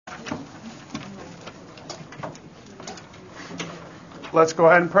let's go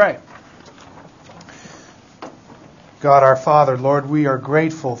ahead and pray. God our Father, Lord, we are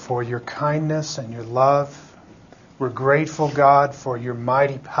grateful for your kindness and your love. We're grateful, God, for your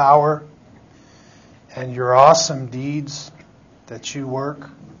mighty power and your awesome deeds that you work.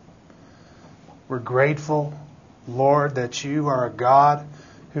 We're grateful, Lord, that you are a God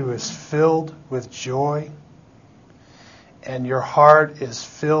who is filled with joy and your heart is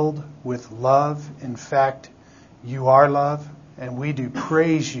filled with love. In fact, you are love, and we do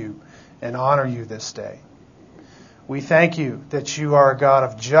praise you and honor you this day. We thank you that you are a God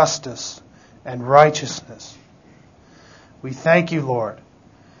of justice and righteousness. We thank you, Lord,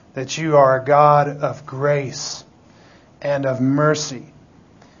 that you are a God of grace and of mercy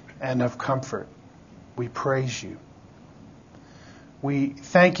and of comfort. We praise you. We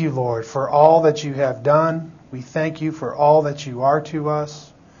thank you, Lord, for all that you have done. We thank you for all that you are to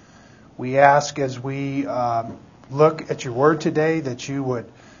us. We ask as we look at your word today that you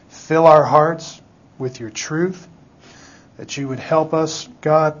would fill our hearts with your truth, that you would help us,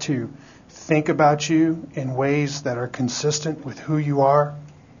 God, to think about you in ways that are consistent with who you are.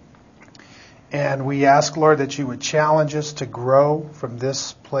 And we ask, Lord, that you would challenge us to grow from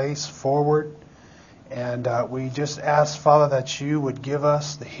this place forward. And we just ask, Father, that you would give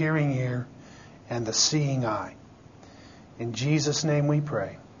us the hearing ear and the seeing eye. In Jesus' name we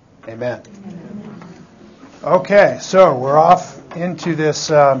pray. Amen. Okay, so we're off into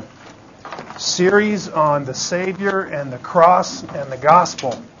this series on the Savior and the cross and the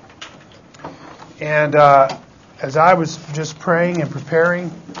gospel. And as I was just praying and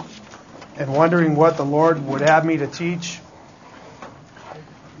preparing and wondering what the Lord would have me to teach,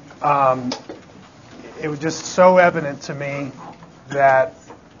 it was just so evident to me that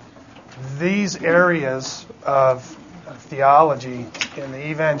these areas of theology in the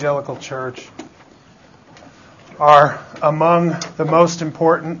evangelical church are among the most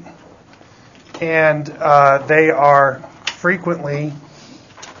important, and they are frequently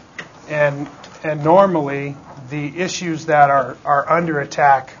and normally the issues that are under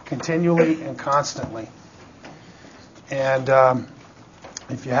attack continually and constantly. And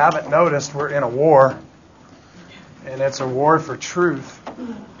if you haven't noticed, we're in a war, and it's a war for truth,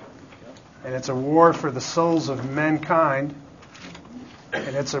 and it's a war for the souls of mankind,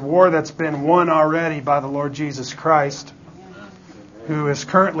 and it's a war that's been won already by the Lord Jesus Christ, who is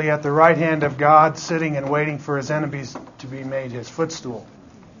currently at the right hand of God, sitting and waiting for his enemies to be made his footstool.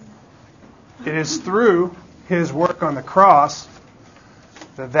 It is through his work on the cross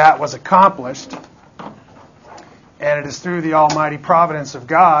that was accomplished, and it is through the almighty providence of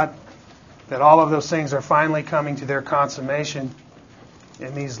God that all of those things are finally coming to their consummation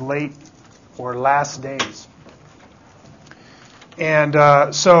in these late or last days.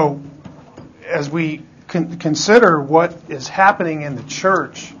 And so as we consider what is happening in the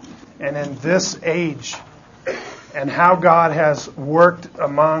church and in this age and how God has worked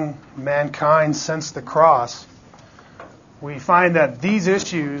among mankind since the cross, we find that these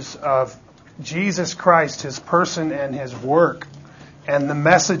issues of Jesus Christ, his person and his work, and the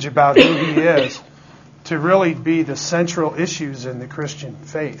message about who he is, to really be the central issues in the Christian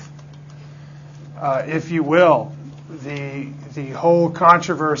faith. If you will, the whole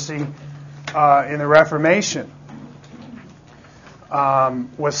controversy in the Reformation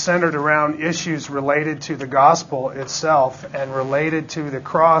was centered around issues related to the gospel itself and related to the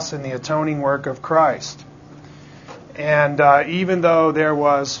cross and the atoning work of Christ. And even though there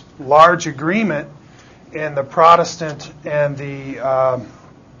was large agreement in the Protestant and the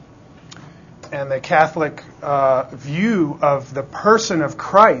Catholic view of the person of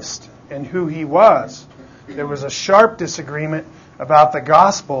Christ and who he was, there was a sharp disagreement about the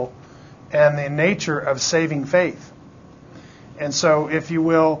gospel and the nature of saving faith. And so, if you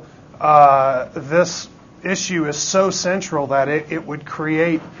will, this issue is so central that it would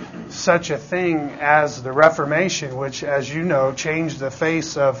create such a thing as the Reformation, which, as you know, changed the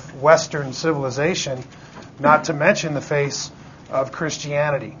face of Western civilization, not to mention the face of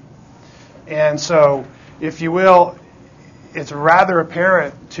Christianity. And so, if you will, it's rather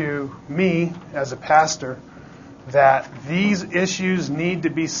apparent to me as a pastor that these issues need to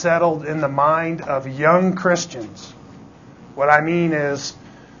be settled in the mind of young Christians. What I mean is,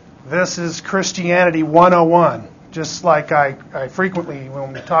 this is Christianity 101. Just like I frequently,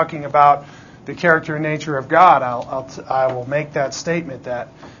 when we're talking about the character and nature of God, I will make that statement that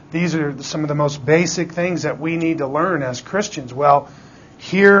these are some of the most basic things that we need to learn as Christians. Well,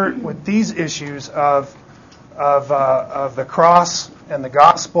 here with these issues of the cross and the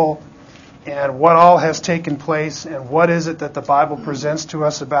gospel and what all has taken place and what is it that the Bible presents to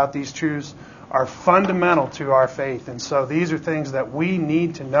us about these truths are fundamental to our faith. And so these are things that we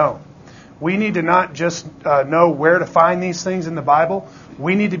need to know. We need to not just know where to find these things in the Bible.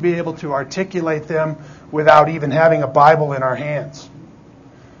 We need to be able to articulate them without even having a Bible in our hands.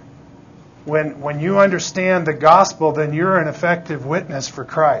 When you understand the gospel, then you're an effective witness for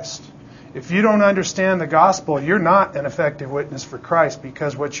Christ. If you don't understand the gospel, you're not an effective witness for Christ,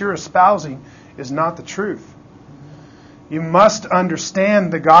 because what you're espousing is not the truth. You must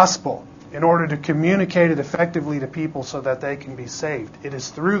understand the gospel in order to communicate it effectively to people so that they can be saved. It is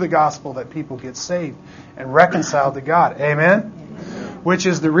through the gospel that people get saved and reconciled to God. Amen? Which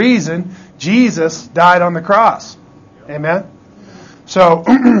is the reason Jesus died on the cross. Amen? So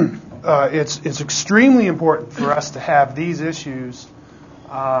it's extremely important for us to have these issues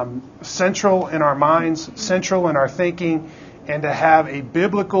central in our minds, central in our thinking, and to have a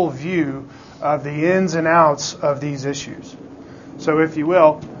biblical view of the ins and outs of these issues. So if you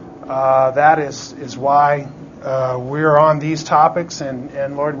will, that is why we're on these topics,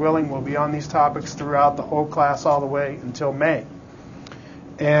 and Lord willing, we'll be on these topics throughout the whole class all the way until May.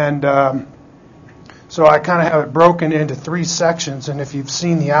 And so I kind of have it broken into 3 sections, and if you've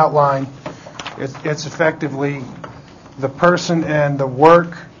seen the outline, it's effectively the person and the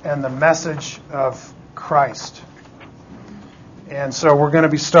work and the message of Christ. And so we're going to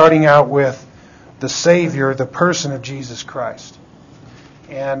be starting out with the Savior, the person of Jesus Christ.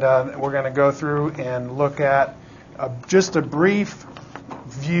 And we're going to go through and look at just a brief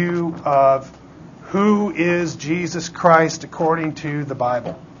view of who is Jesus Christ according to the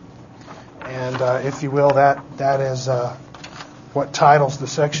Bible. And if you will, that is what titles the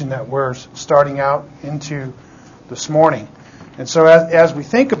section that we're starting out into this morning. And so as we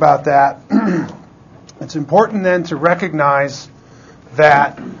think about that, it's important then to recognize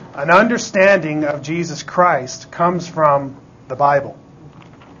that an understanding of Jesus Christ comes from the Bible.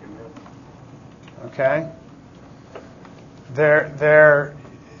 Okay? In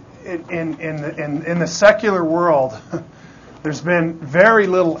the secular world, there's been very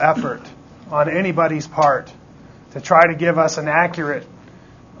little effort on anybody's part to try to give us an accurate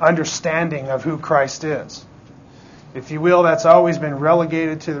understanding of who Christ is. If you will, that's always been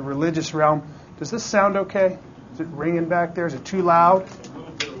relegated to the religious realm. Does this sound okay? Is it ringing back there? Is it too loud?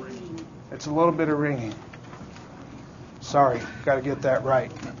 It's a little bit of ringing. Sorry, got to get that right.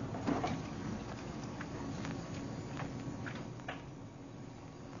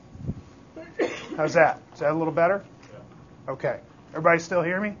 How's that? Is that a little better? Yeah. Okay. Everybody still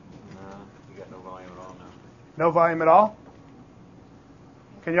hear me? No, you got no volume at all now. No volume at all?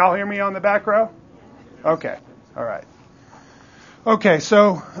 Can y'all hear me on the back row? Okay. All right. Okay,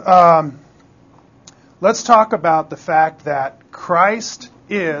 so let's talk about the fact that Christ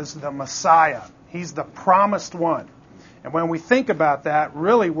is the Messiah. He's the promised one. And when we think about that,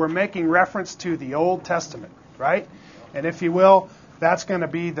 really we're making reference to the Old Testament, right? And if you will, that's going to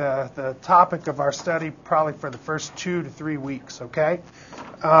be the topic of our study probably for the first 2 to 3 weeks, okay?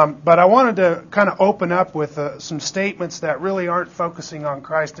 But I wanted to kind of open up with some statements that really aren't focusing on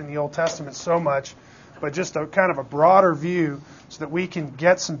Christ in the Old Testament so much, but just a kind of a broader view so that we can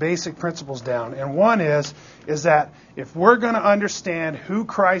get some basic principles down. And one is that if we're going to understand who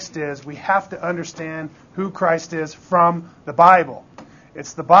Christ is, we have to understand who Christ is from the Bible.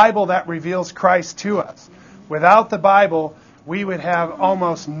 It's the Bible that reveals Christ to us. Without the Bible, we would have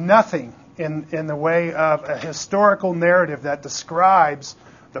almost nothing in the way of a historical narrative that describes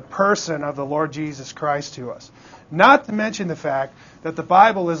the person of the Lord Jesus Christ to us. Not to mention the fact that the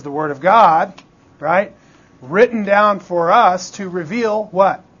Bible is the Word of God, right? Written down for us to reveal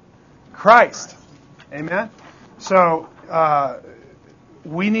what? Christ. Amen? So,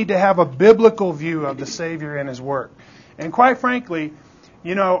 we need to have a biblical view of the Savior and His work. And quite frankly,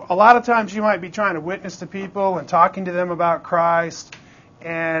 you know, a lot of times you might be trying to witness to people and talking to them about Christ,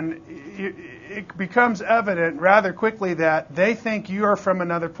 and it becomes evident rather quickly that they think you are from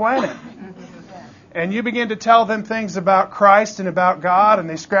another planet. And you begin to tell them things about Christ and about God, and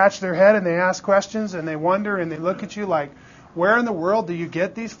they scratch their head and they ask questions and they wonder and they look at you like, where in the world do you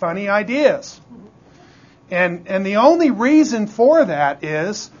get these funny ideas? And the only reason for that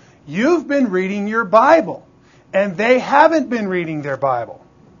is you've been reading your Bible. And they haven't been reading their Bible.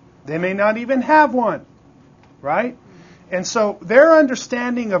 They may not even have one. Right? And so their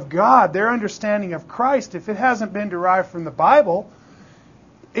understanding of God, their understanding of Christ, if it hasn't been derived from the Bible,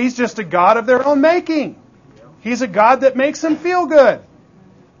 He's just a God of their own making. He's a God that makes them feel good.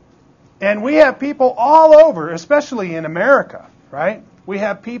 And we have people all over, especially in America, right? We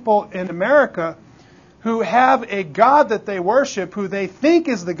have people in America who have a God that they worship, who they think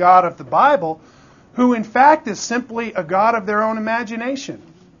is the God of the Bible, who in fact is simply a God of their own imagination.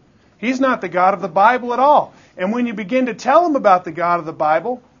 He's not the God of the Bible at all. And when you begin to tell them about the God of the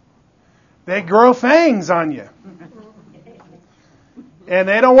Bible, they grow fangs on you. And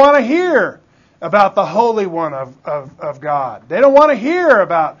they don't want to hear about the Holy One of God. They don't want to hear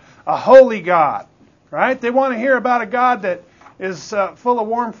about a holy God, right? They want to hear about a God that is full of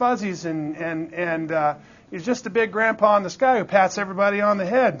warm fuzzies and he's just a big grandpa in the sky who pats everybody on the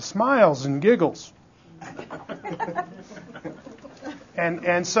head and smiles and giggles.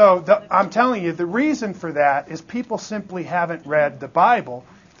 And so I'm telling you, the reason for that is people simply haven't read the Bible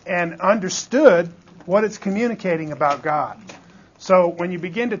and understood what it's communicating about God. So when you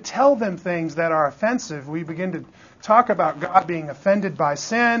begin to tell them things that are offensive, we begin to talk about God being offended by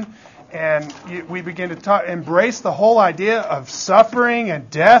sin, and we begin to embrace the whole idea of suffering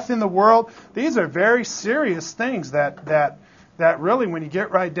and death in the world. These are very serious things that really, when you get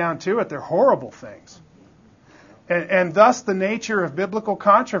right down to it, they're horrible things. And thus the nature of biblical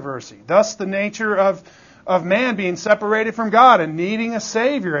controversy, thus the nature of man being separated from God and needing a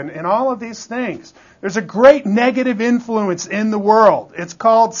Savior and all of these things. There's a great negative influence in the world. It's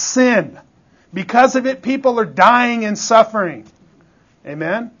called sin. Because of it, people are dying and suffering.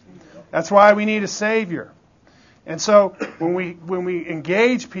 Amen? That's why we need a Savior. And so when we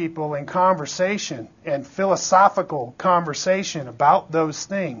engage people in conversation and philosophical conversation about those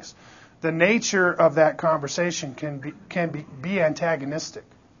things, the nature of that conversation can be antagonistic.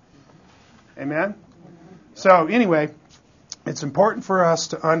 Amen? So anyway, it's important for us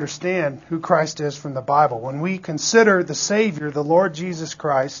to understand who Christ is from the Bible. When we consider the Savior, the Lord Jesus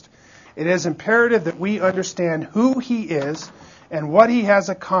Christ, it is imperative that we understand who He is and what He has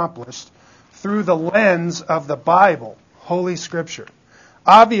accomplished through the lens of the Bible, Holy Scripture.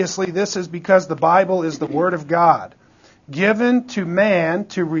 Obviously, this is because the Bible is the Word of God, given to man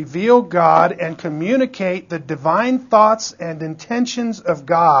to reveal God and communicate the divine thoughts and intentions of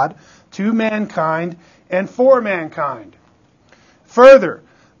God to mankind and for mankind. Further,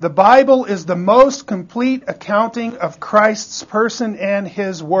 the Bible is the most complete accounting of Christ's person and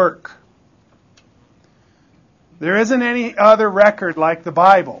His work. There isn't any other record like the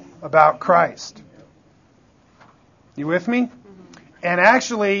Bible about Christ. You with me? And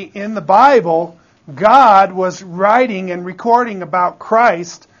actually, in the Bible, God was writing and recording about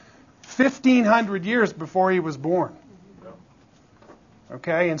Christ 1,500 years before He was born.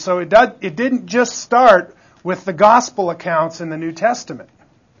 Okay, and so it didn't just start with the gospel accounts in the New Testament.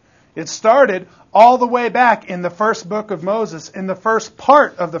 It started all the way back in the first book of Moses, in the first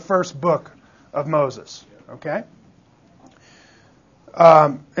part of the first book of Moses. Okay?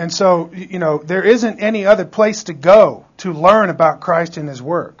 And so, there isn't any other place to go to learn about Christ and His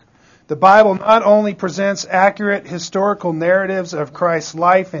work. The Bible not only presents accurate historical narratives of Christ's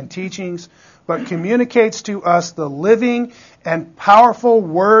life and teachings, but communicates to us the living and powerful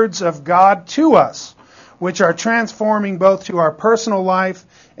words of God to us, which are transforming both to our personal life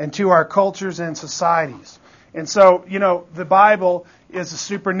and to our cultures and societies. And so, the Bible is a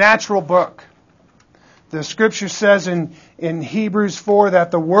supernatural book. The Scripture says in Hebrews 4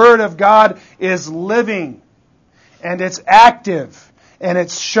 that the Word of God is living, and it's active, and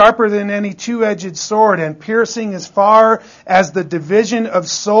it's sharper than any two-edged sword, and piercing as far as the division of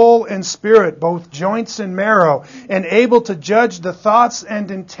soul and spirit, both joints and marrow, and able to judge the thoughts and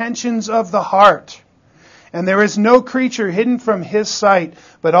intentions of the heart. And there is no creature hidden from His sight,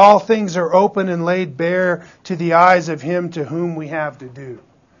 but all things are open and laid bare to the eyes of Him to whom we have to do.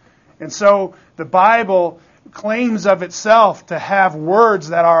 And so the Bible claims of itself to have words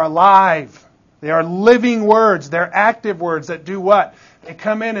that are alive. They are living words. They're active words that do what? They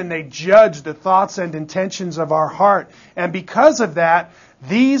come in and they judge the thoughts and intentions of our heart. And because of that,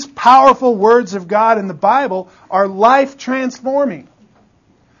 these powerful words of God in the Bible are life-transforming.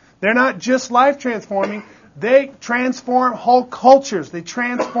 They're not just life-transforming. They transform whole cultures. They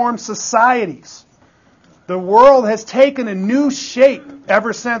transform societies. The world has taken a new shape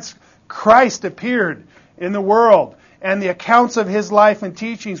ever since Christ appeared in the world. And the accounts of His life and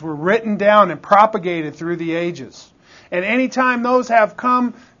teachings were written down and propagated through the ages. And anytime those have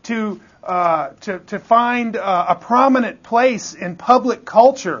come to find a prominent place in public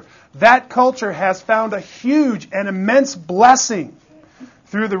culture, that culture has found a huge and immense blessing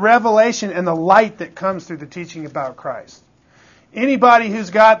through the revelation and the light that comes through the teaching about Christ. Anybody who's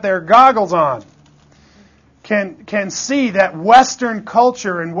got their goggles on can see that Western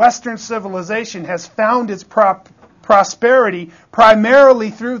culture and Western civilization has found its prosperity primarily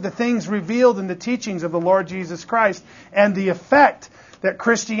through the things revealed in the teachings of the Lord Jesus Christ and the effect that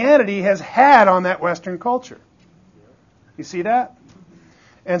Christianity has had on that Western culture. You see that?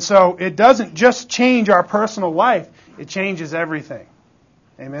 And so it doesn't just change our personal life, it changes everything.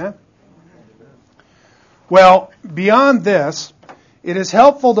 Amen? Well, beyond this, it is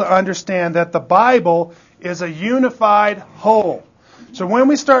helpful to understand that the Bible is a unified whole. So when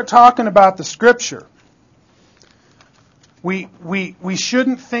we start talking about the Scripture, we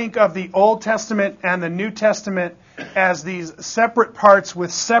shouldn't think of the Old Testament and the New Testament as these separate parts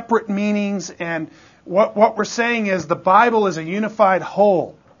with separate meanings. And what we're saying is the Bible is a unified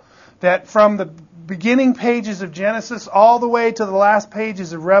whole. That from the beginning pages of Genesis all the way to the last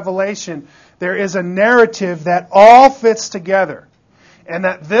pages of Revelation, there is a narrative that all fits together. And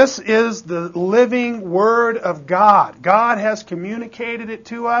that this is the living Word of God. God has communicated it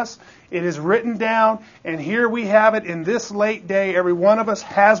to us. It is written down. And here we have it in this late day. Every one of us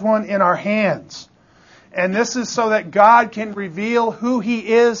has one in our hands. And this is so that God can reveal who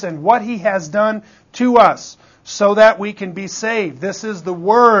He is and what He has done to us so that we can be saved. This is the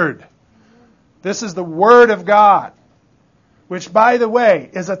Word. This is the Word of God. Which, by the way,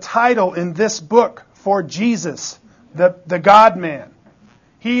 is a title in this book for Jesus, the God-man.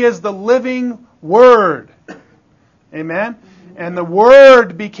 He is the living Word. Amen? And the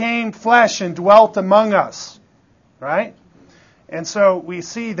Word became flesh and dwelt among us. Right? And so we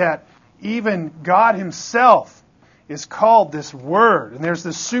see that even God Himself is called this Word. And there's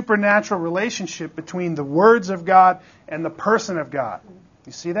this supernatural relationship between the words of God and the person of God.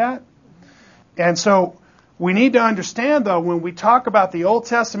 You see that? And so we need to understand, though, when we talk about the Old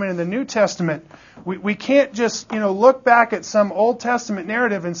Testament and the New Testament, we can't just, look back at some Old Testament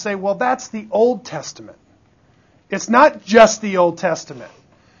narrative and say, well, that's the Old Testament. It's not just the Old Testament.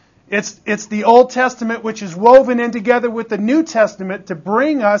 It's the Old Testament which is woven in together with the New Testament to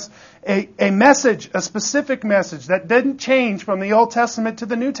bring us a message, a specific message that didn't change from the Old Testament to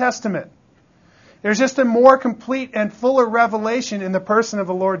the New Testament. There's just a more complete and fuller revelation in the person of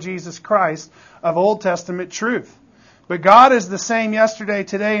the Lord Jesus Christ of Old Testament truth. But God is the same yesterday,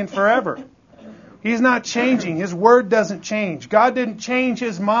 today, and forever. He's not changing. His Word doesn't change. God didn't change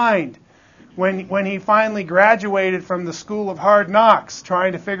His mind when He finally graduated from the school of hard knocks,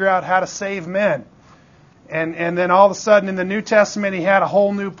 trying to figure out how to save men. And then all of a sudden in the New Testament He had a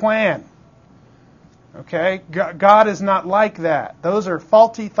whole new plan. Okay? God is not like that. Those are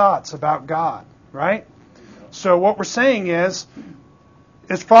faulty thoughts about God. Right? So what we're saying is,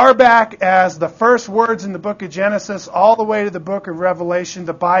 as far back as the first words in the book of Genesis all the way to the book of Revelation,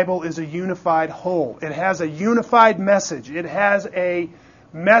 the Bible is a unified whole. It has a unified message. It has a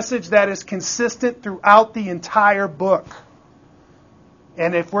message that is consistent throughout the entire book.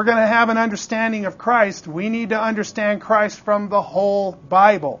 And if we're going to have an understanding of Christ, we need to understand Christ from the whole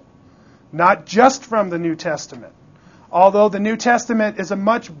Bible, not just from the New Testament. Although the New Testament is a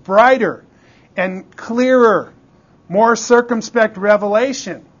much brighter and clearer, more circumspect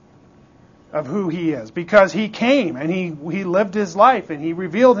revelation of who He is. Because He came and He lived His life and He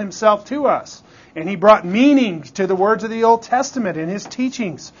revealed Himself to us. And He brought meaning to the words of the Old Testament and His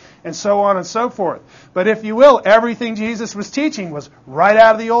teachings and so on and so forth. But if you will, everything Jesus was teaching was right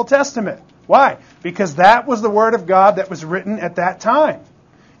out of the Old Testament. Why? Because that was the Word of God that was written at that time.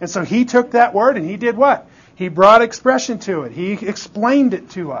 And so He took that Word and He did what? He brought expression to it. He explained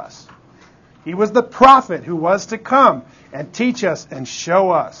it to us. He was the prophet who was to come and teach us and show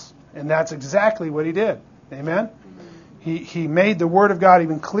us. And that's exactly what He did. Amen? He made the Word of God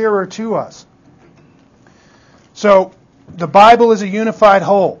even clearer to us. So, the Bible is a unified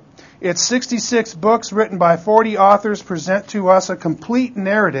whole. Its 66 books written by 40 authors present to us a complete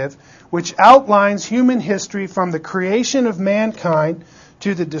narrative which outlines human history from the creation of mankind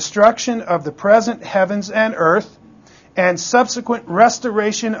to the destruction of the present heavens and earth, and subsequent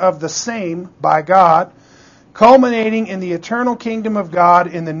restoration of the same by God, culminating in the eternal kingdom of God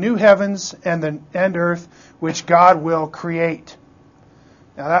in the new heavens and earth which God will create.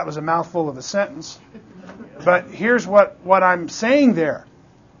 Now that was a mouthful of a sentence, but here's what I'm saying there.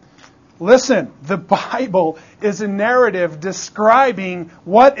 Listen, the Bible is a narrative describing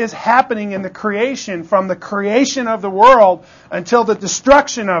what is happening in the creation from the creation of the world until the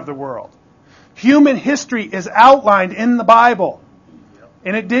destruction of the world. Human history is outlined in the Bible.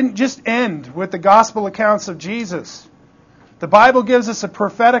 And it didn't just end with the gospel accounts of Jesus. The Bible gives us a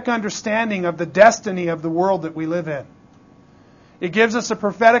prophetic understanding of the destiny of the world that we live in. It gives us a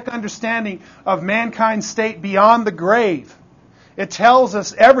prophetic understanding of mankind's state beyond the grave. It tells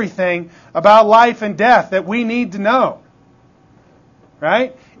us everything about life and death that we need to know.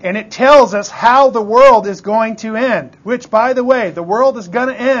 right? And it tells us how the world is going to end, which, by the way, the world is going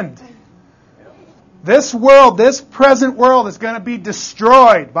to end. This world, this present world, is going to be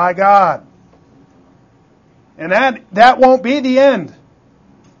destroyed by God. And that won't be the end.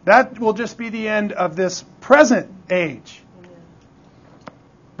 That will just be the end of this present age.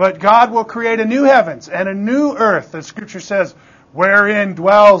 But God will create a new heavens and a new earth, the Scripture says, wherein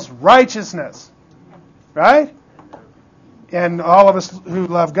dwells righteousness. Right? And all of us who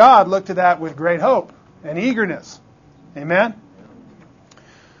love God look to that with great hope and eagerness. Amen?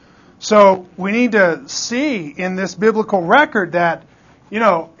 So we need to see in this biblical record that,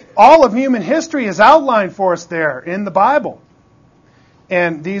 all of human history is outlined for us there in the Bible.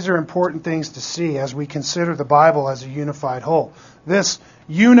 And these are important things to see as we consider the Bible as a unified whole. This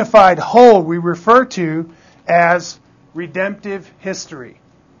unified whole we refer to as redemptive history.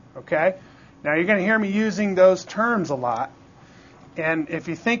 Okay? Now you're going to hear me using those terms a lot. And if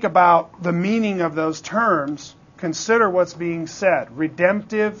you think about the meaning of those terms, consider what's being said.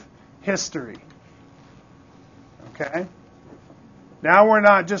 Redemptive history. Okay? Now we're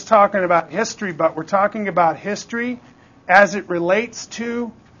not just talking about history, but we're talking about history as it relates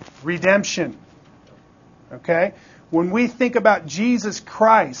to redemption. Okay? When we think about Jesus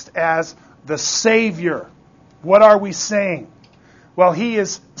Christ as the Savior, what are we saying? Well, He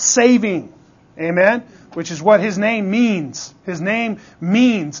is saving. Amen? Which is what His name means. His name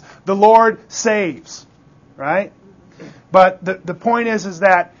means the Lord saves. Right? But the point is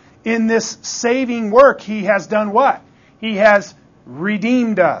that in this saving work, He has done what? He has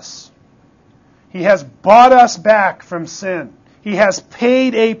redeemed us. He has bought us back from sin. He has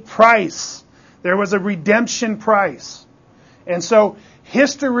paid a price. There was a redemption price. And so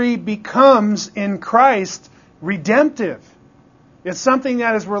history becomes in Christ redemptive. It's something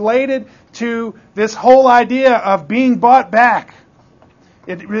that is related to this whole idea of being bought back.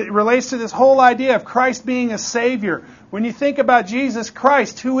 It relates to this whole idea of Christ being a Savior. When you think about Jesus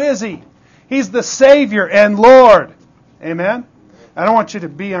Christ, who is He? He's the Savior and Lord. Amen? I don't want you to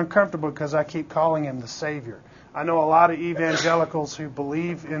be uncomfortable because I keep calling Him the Savior. I know a lot of evangelicals who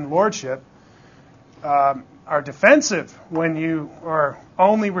believe in Lordship are defensive when you are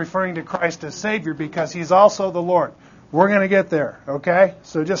only referring to Christ as Savior because He's also the Lord. We're going to get there, okay?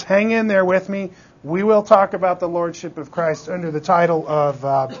 So just hang in there with me. We will talk about the Lordship of Christ under the title of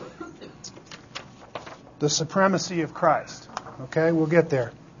the Supremacy of Christ. Okay, we'll get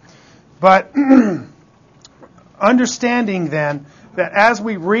there. But understanding then that as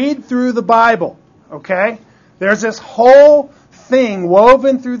we read through the Bible, okay, there's this whole thing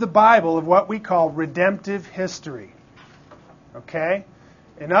woven through the Bible of what we call redemptive history. Okay?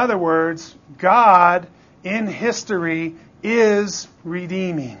 In other words, God in history is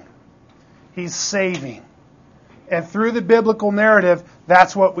redeeming. He's saving. And through the biblical narrative,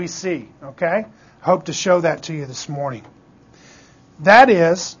 that's what we see. Okay? I hope to show that to you this morning. That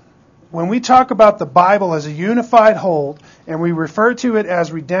is, when we talk about the Bible as a unified whole, and we refer to it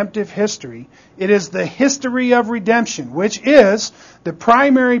as redemptive history, it is the history of redemption, which is the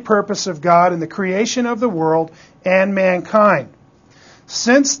primary purpose of God in the creation of the world and mankind.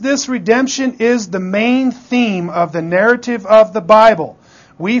 Since this redemption is the main theme of the narrative of the Bible,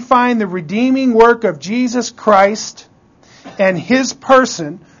 we find the redeeming work of Jesus Christ and His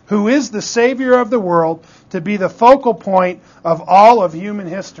person, who is the Savior of the world, to be the focal point of all of human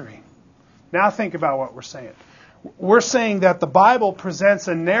history. Now think about what we're saying. We're saying that the Bible presents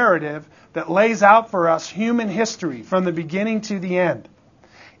a narrative that lays out for us human history from the beginning to the end.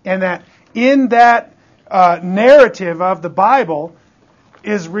 And that in that narrative of the Bible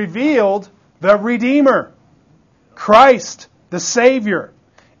is revealed the Redeemer, Christ, the Savior.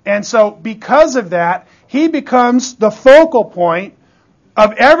 And so because of that, He becomes the focal point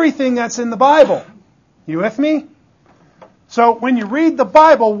of everything that's in the Bible. You with me? So when you read the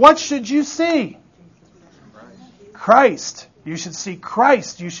Bible, what should you see? Christ. You should see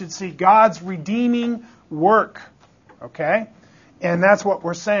Christ. You should see God's redeeming work. Okay? And that's what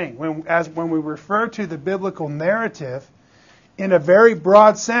we're saying. When we refer to the biblical narrative, in a very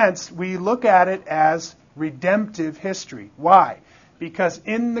broad sense, we look at it as redemptive history. Why? Because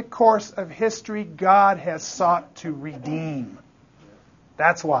in the course of history, God has sought to redeem.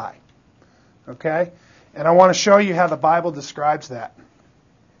 That's why. Okay? And I want to show you how the Bible describes that.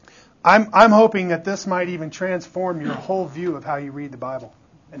 I'm hoping that this might even transform your whole view of how you read the Bible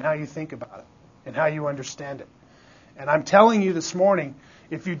and how you think about it and how you understand it. And I'm telling you this morning,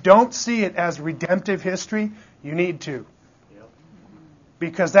 if you don't see it as redemptive history, you need to.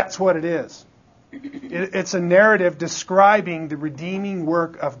 Because that's what it is. It's a narrative describing the redeeming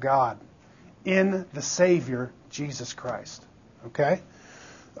work of God in the Savior, Jesus Christ. Okay?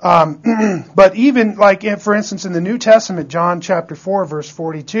 But even for instance, in the New Testament, John chapter 4, verse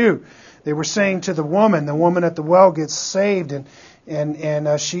 42, they were saying to the woman at the well gets saved,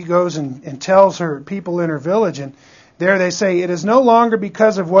 and she goes and tells her people in her village, and there they say, "It is no longer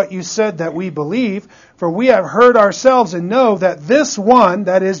because of what you said that we believe, for we have heard ourselves and know that this one,"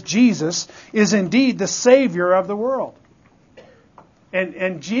 that is Jesus, "is indeed the Savior of the world."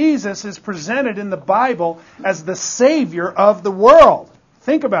 And Jesus is presented in the Bible as the Savior of the world.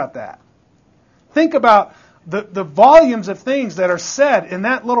 Think about that. Think about the volumes of things that are said in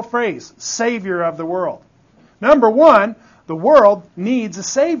that little phrase, Savior of the world. Number one, the world needs a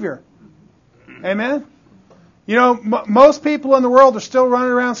Savior. Amen? You know, most people in the world are still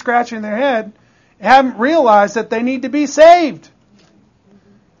running around scratching their head, haven't realized that they need to be saved.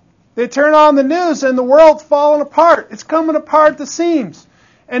 They turn on the news and the world's falling apart. It's coming apart at the seams.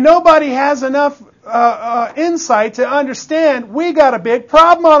 And nobody has enough insight to understand we got a big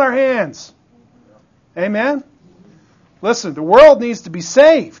problem on our hands. Amen? Listen, the world needs to be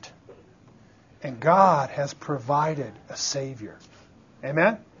saved. And God has provided a Savior.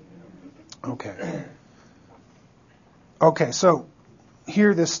 Amen? Okay, so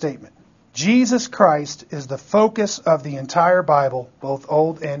hear this statement. Jesus Christ is the focus of the entire Bible, both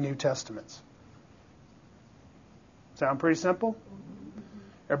Old and New Testaments. Sound pretty simple?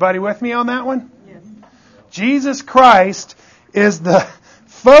 Everybody with me on that one? Yes. Jesus Christ is the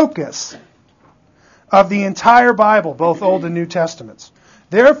focus of the entire Bible, both Old and New Testaments.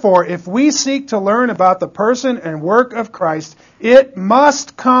 Therefore, if we seek to learn about the person and work of Christ, it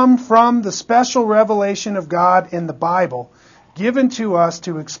must come from the special revelation of God in the Bible, given to us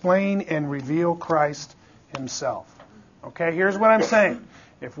to explain and reveal Christ Himself. Okay, here's what I'm saying.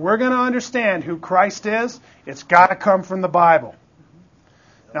 If we're going to understand who Christ is, it's got to come from the Bible.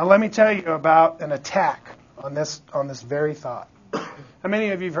 Now let me tell you about an attack on this very thought. How many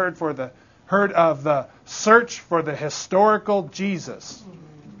of you have heard of the search for the historical Jesus?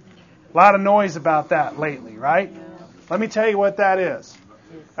 A lot of noise about that lately, right? Let me tell you what that is.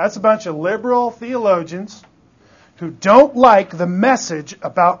 That's a bunch of liberal theologians who don't like the message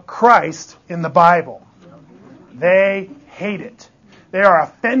about Christ in the Bible. They hate it. They are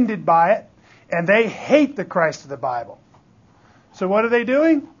offended by it, and they hate the Christ of the Bible. So what are they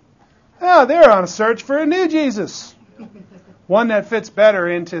doing? Oh, they're on a search for a new Jesus. One that fits better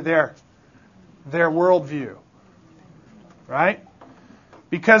into their worldview. Right?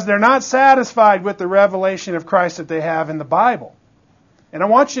 Because they're not satisfied with the revelation of Christ that they have in the Bible. And I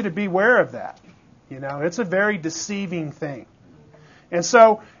want you to be aware of that. You know, it's a very deceiving thing. And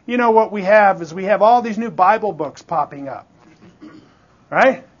so, you know, what we have is we have all these new Bible books popping up.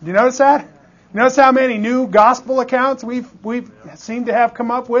 Right? Do you notice that? Notice how many new gospel accounts we've seemed to have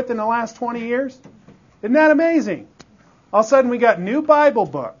come up with in the last 20 years? Isn't that amazing? All of a sudden we got new Bible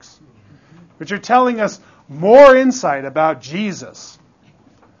books, which are telling us more insight about Jesus.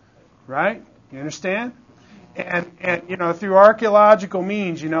 Right? You understand? And you know, through archaeological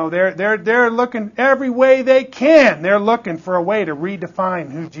means, you know, they're looking every way they can. They're looking for a way to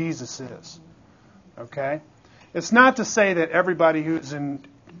redefine who Jesus is. Okay? It's not to say that everybody who's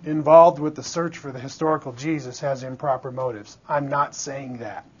involved with the search for the historical Jesus has improper motives. I'm not saying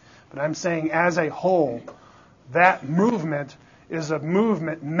that. But I'm saying as a whole, that movement is a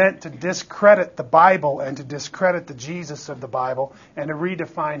movement meant to discredit the Bible and to discredit the Jesus of the Bible and to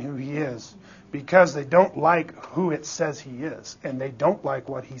redefine who He is. Because they don't like who it says He is. And they don't like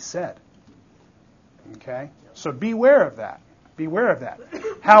what He said. Okay? So beware of that. Beware of that.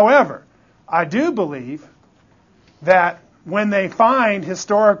 However, I do believe that when they find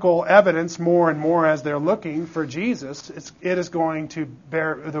historical evidence more and more as they're looking for Jesus,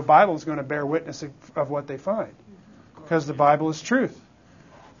 the Bible is going to bear witness of what they find. Because the Bible is truth.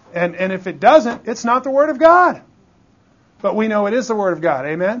 And if it doesn't, it's not the Word of God. But we know it is the Word of God.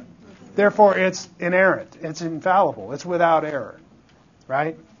 Amen? Therefore, it's inerrant. It's infallible. It's without error.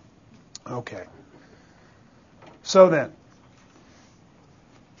 Right? Okay. So then,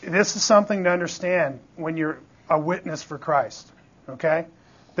 this is something to understand when you're a witness for Christ. Okay?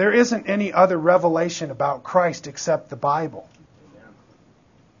 There isn't any other revelation about Christ except the Bible.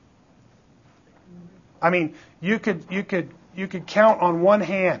 I mean, you could count on one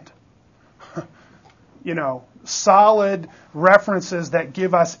hand, you know, solid references that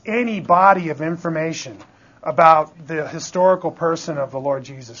give us any body of information about the historical person of the Lord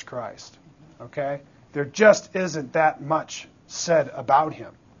Jesus Christ. Okay? There just isn't that much said about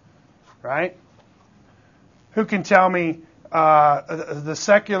Him. Right? Who can tell me the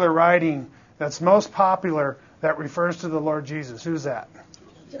secular writing that's most popular that refers to the Lord Jesus? Who's that?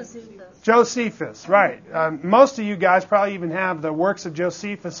 Josephus, right. Most of you guys probably even have the works of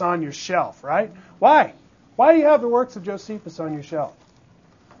Josephus on your shelf, right? Why? Why do you have the works of Josephus on your shelf?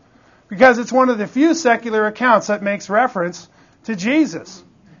 Because it's one of the few secular accounts that makes reference to Jesus.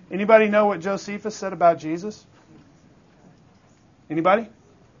 Anybody know what Josephus said about Jesus? Anybody?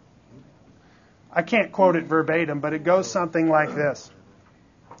 I can't quote it verbatim, but it goes something like this.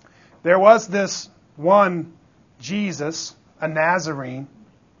 There was this one Jesus, a Nazarene.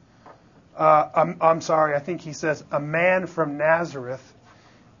 I think he says, a man from Nazareth.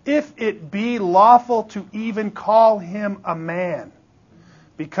 If it be lawful to even call him a man,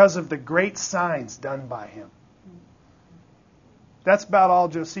 because of the great signs done by him. That's about all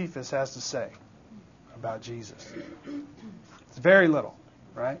Josephus has to say about Jesus. It's very little,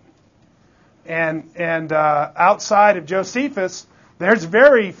 right? And outside of Josephus, there's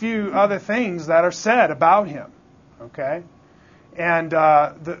very few other things that are said about him. Okay? And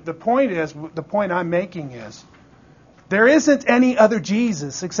the point I'm making is, there isn't any other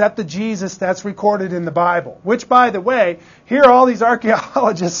Jesus except the Jesus that's recorded in the Bible. Which, by the way, here all these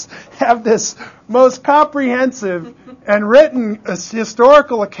archaeologists have this most comprehensive and written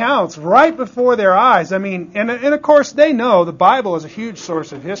historical accounts right before their eyes. I mean, and of course they know the Bible is a huge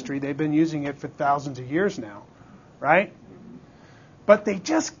source of history. They've been using it for thousands of years now, right? But they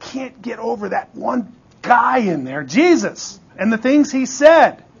just can't get over that one guy in there, Jesus, and the things he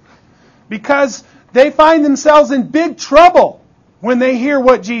said. Because they find themselves in big trouble when they hear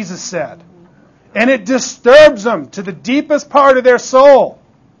what Jesus said. And it disturbs them to the deepest part of their soul.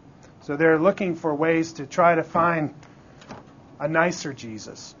 So they're looking for ways to try to find a nicer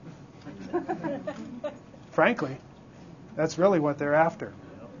Jesus. Frankly, that's really what they're after.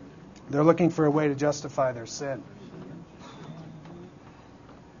 They're looking for a way to justify their sin.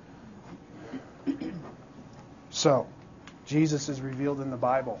 So, Jesus is revealed in the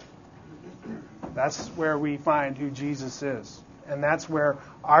Bible. That's where we find who Jesus is. And that's where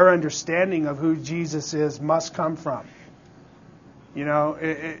our understanding of who Jesus is must come from. You know,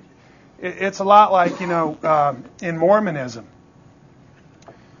 it's a lot like, in Mormonism.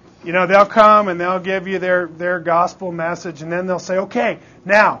 You know, they'll come and they'll give you their gospel message, and then they'll say, okay,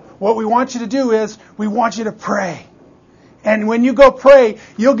 now, what we want you to do is we want you to pray. And when you go pray,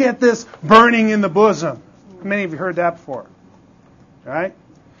 you'll get this burning in the bosom. How many of you heard that before? Right?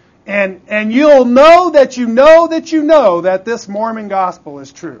 And you'll know that you know that you know that this Mormon gospel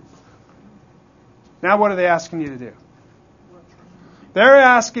is true. Now what are they asking you to do? They're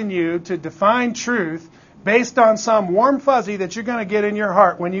asking you to define truth based on some warm fuzzy that you're going to get in your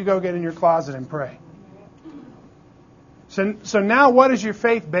heart when you go get in your closet and pray. So now what is your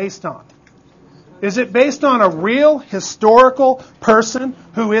faith based on? Is it based on a real historical person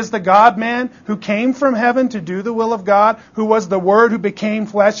who is the God-man, who came from heaven to do the will of God, who was the Word who became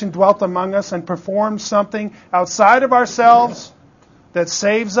flesh and dwelt among us and performed something outside of ourselves that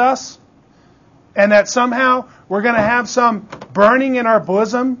saves us? And that somehow we're going to have some burning in our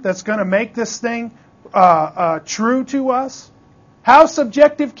bosom that's going to make this thing true to us? How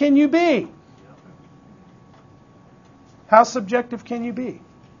subjective can you be? How subjective can you be?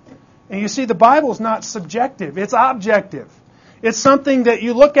 And you see, the Bible is not subjective. It's objective. It's something that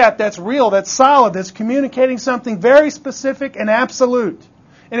you look at that's real, that's solid, that's communicating something very specific and absolute.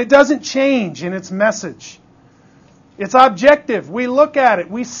 And it doesn't change in its message. It's objective. We look at it.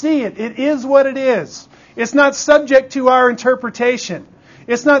 We see it. It is what it is. It's not subject to our interpretation.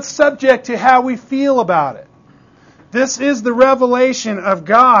 It's not subject to how we feel about it. This is the revelation of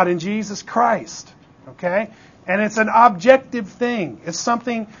God in Jesus Christ. Okay? And it's an objective thing. It's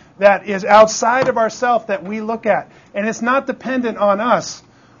something that is outside of ourselves that we look at. And it's not dependent on us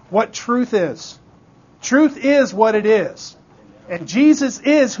what truth is. Truth is what it is. And Jesus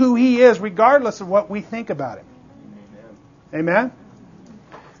is who He is, regardless of what we think about Him. Amen?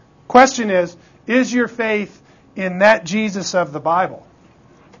 Question is your faith in that Jesus of the Bible?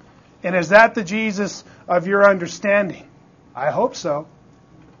 And is that the Jesus of your understanding? I hope so.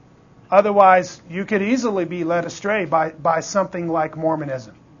 Otherwise, you could easily be led astray by something like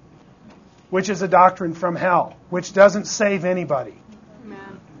Mormonism, which is a doctrine from hell, which doesn't save anybody.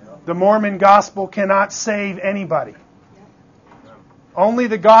 Amen. The Mormon gospel cannot save anybody. Only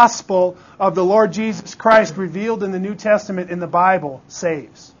the gospel of the Lord Jesus Christ revealed in the New Testament in the Bible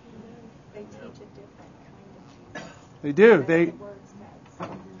saves. They teach a different kind of They do.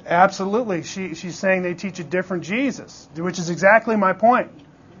 Absolutely. She's saying they teach a different Jesus, which is exactly my point.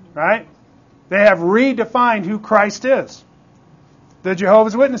 Right? They have redefined who Christ is. The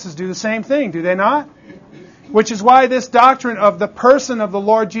Jehovah's Witnesses do the same thing, do they not? Which is why this doctrine of the person of the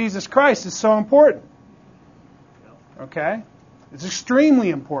Lord Jesus Christ is so important. Okay? It's extremely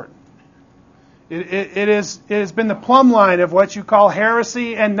important. It has been the plumb line of what you call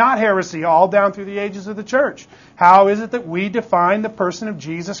heresy and not heresy all down through the ages of the church. How is it that we define the person of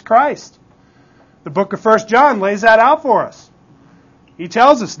Jesus Christ? The book of 1 John lays that out for us. He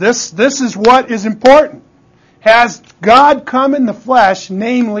tells us this is what is important. Has God come in the flesh,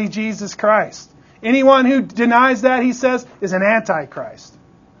 namely Jesus Christ? Anyone who denies that, he says, is an antichrist.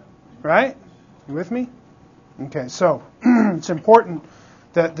 Right? You with me? Okay, so it's important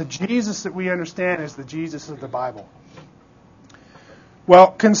that the Jesus that we understand is the Jesus of the Bible.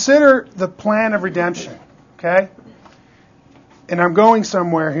 Well, consider the plan of redemption, okay? And I'm going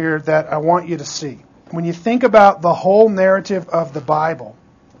somewhere here that I want you to see. When you think about the whole narrative of the Bible,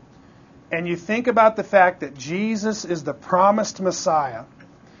 and you think about the fact that Jesus is the promised Messiah,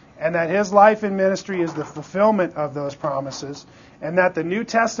 and that His life and ministry is the fulfillment of those promises, and that the New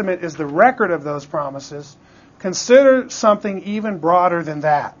Testament is the record of those promises, consider something even broader than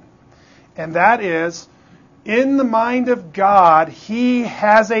that. And that is, in the mind of God, He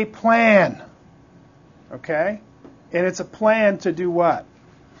has a plan. Okay? And it's a plan to do what?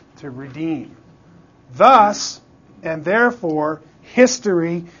 To redeem. Thus, and therefore,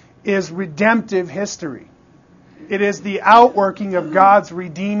 history is redemptive history. It is the outworking of God's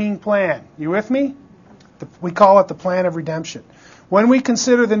redeeming plan. You with me? We call it the plan of redemption. When we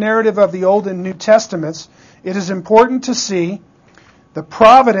consider the narrative of the Old and New Testaments, it is important to see the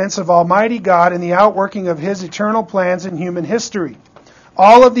providence of Almighty God in the outworking of His eternal plans in human history.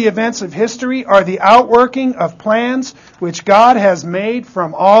 All of the events of history are the outworking of plans which God has made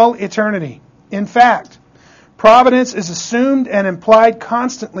from all eternity. In fact, providence is assumed and implied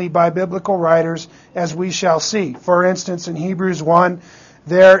constantly by biblical writers, as we shall see. For instance, in Hebrews 1,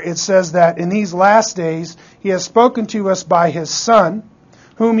 there it says that in these last days He has spoken to us by His Son,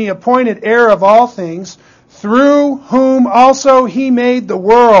 whom He appointed heir of all things, through whom also He made the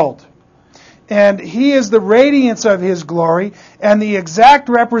world. And He is the radiance of His glory and the exact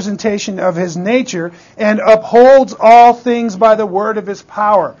representation of His nature, and upholds all things by the word of His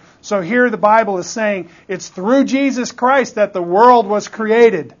power. So here the Bible is saying it's through Jesus Christ that the world was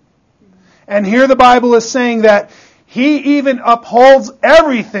created. And here the Bible is saying that He even upholds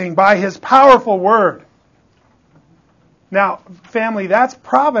everything by His powerful word. Now, family, that's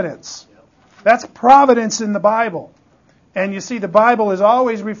providence. That's providence in the Bible. And you see, the Bible is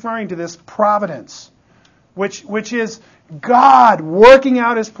always referring to this providence, which is God working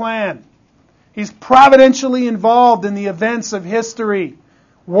out His plan. He's providentially involved in the events of history,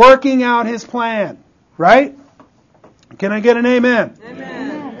 working out His plan. Right? Can I get an amen?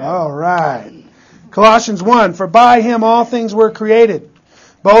 Amen. All right. Colossians 1, for by Him all things were created,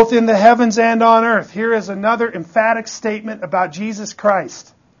 both in the heavens and on earth. Here is another emphatic statement about Jesus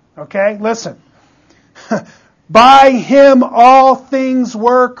Christ. Okay, listen. By Him all things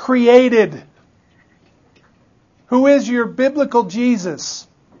were created. Who is your biblical Jesus?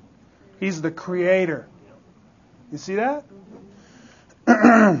 He's the Creator. You see that?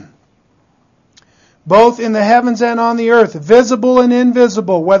 Both in the heavens and on the earth, visible and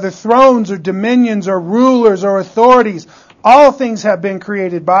invisible, whether thrones or dominions or rulers or authorities, all things have been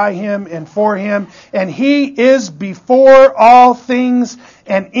created by Him and for Him, and He is before all things,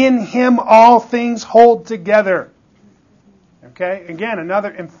 and in Him all things hold together. Okay, again,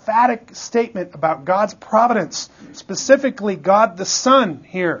 another emphatic statement about God's providence, specifically God the Son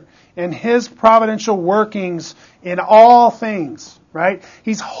here, and His providential workings in all things, right?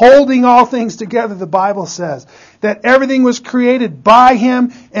 He's holding all things together, the Bible says, that everything was created by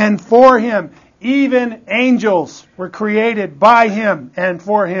Him and for Him. Even angels were created by Him and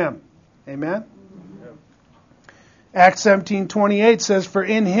for Him. Amen? Acts 17:28 says, for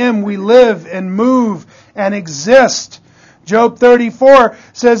in Him we live and move and exist. Job 34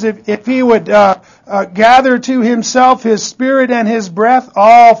 says if He would gather to Himself His Spirit and His breath,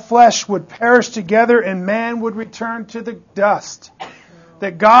 all flesh would perish together and man would return to the dust.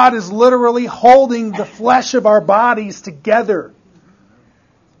 That God is literally holding the flesh of our bodies together.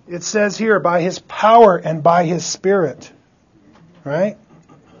 It says here, by His power and by His Spirit. Right?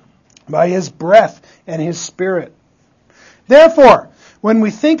 By His breath and His Spirit. Therefore, when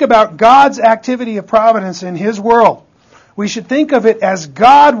we think about God's activity of providence in His world, we should think of it as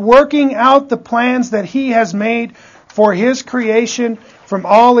God working out the plans that He has made for His creation from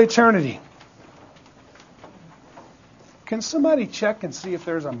all eternity. Can somebody check and see if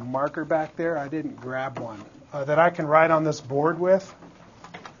there's a marker back there? I didn't grab one that I can write on this board with.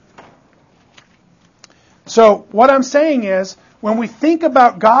 So what I'm saying is, when we think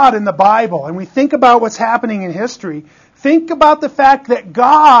about God in the Bible and we think about what's happening in history, think about the fact that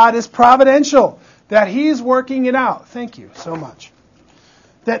God is providential. that He's working it out. Thank you so much.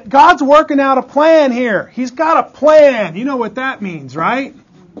 That God's working out a plan here. He's got a plan. You know what that means, right?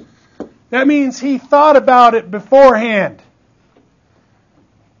 That means He thought about it beforehand.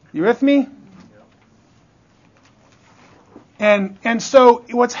 You with me? And so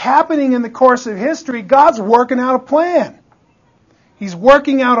what's happening in the course of history, God's working out a plan. He's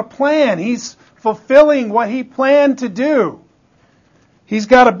working out a plan. He's fulfilling what He planned to do. He's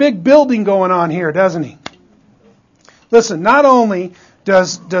got a big building going on here, doesn't He? Listen, not only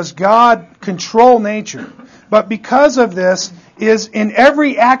does God control nature, but because of this is in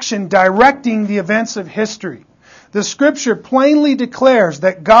every action directing the events of history. The Scripture plainly declares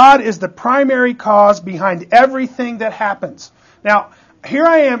that God is the primary cause behind everything that happens. Now, here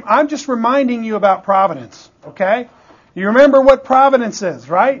I am. I'm just reminding you about providence, okay? You remember what providence is,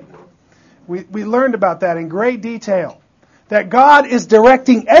 right? We learned about that in great detail. That God is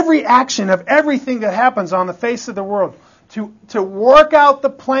directing every action of everything that happens on the face of the world to work out the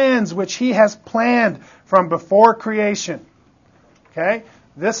plans which He has planned from before creation. Okay?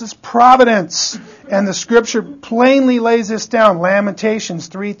 This is providence. And the Scripture plainly lays this down. Lamentations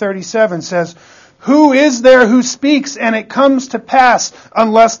 3:37 says, "Who is there who speaks and it comes to pass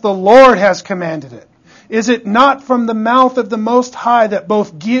unless the Lord has commanded it? Is it not from the mouth of the Most High that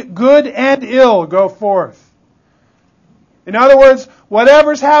both good and ill go forth?" In other words,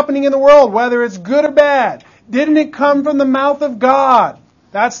 whatever's happening in the world, whether it's good or bad, didn't it come from the mouth of God?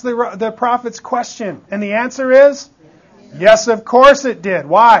 That's the prophet's question. And the answer is, yes, of course it did.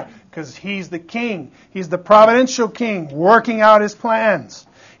 Why? Because He's the king. He's the providential king working out His plans.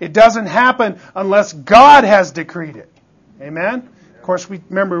 It doesn't happen unless God has decreed it. Amen? Of course, we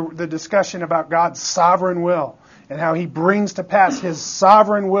remember the discussion about God's sovereign will and how He brings to pass His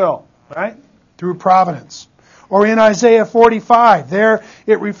sovereign will, right? Through providence. Or in Isaiah 45, there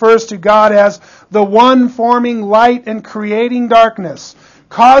it refers to God as the one forming light and creating darkness,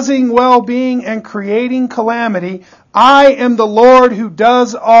 causing well-being and creating calamity. I am the Lord who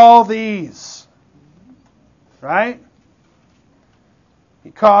does all these. Right?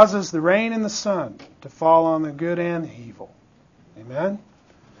 He causes the rain and the sun to fall on the good and the evil. Amen?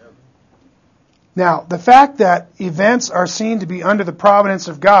 Now, the fact that events are seen to be under the providence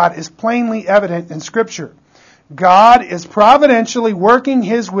of God is plainly evident in Scripture. God is providentially working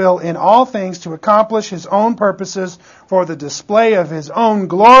His will in all things to accomplish His own purposes for the display of His own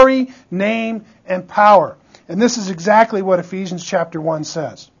glory, name, and power. And this is exactly what Ephesians chapter 1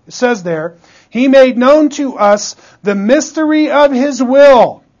 says. It says there, "He made known to us the mystery of His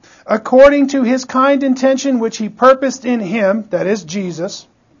will, according to His kind intention which He purposed in Him," that is Jesus,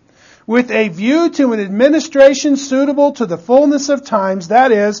 "with a view to an administration suitable to the fullness of times,"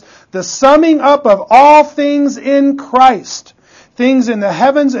 that is, the summing up of all things in Christ, things in the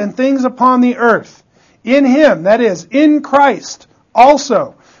heavens and things upon the earth. In Him, that is, in Christ,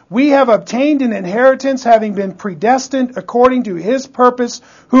 also, we have obtained an inheritance, having been predestined according to His purpose,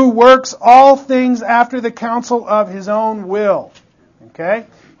 who works all things after the counsel of His own will. Okay?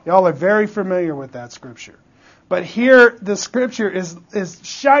 Y'all are very familiar with that Scripture. But here, the Scripture is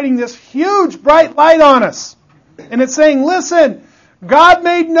shining this huge bright light on us. And it's saying, listen, God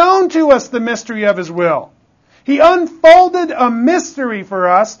made known to us the mystery of His will. He unfolded a mystery for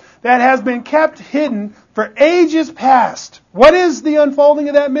us that has been kept hidden for ages past. What is the unfolding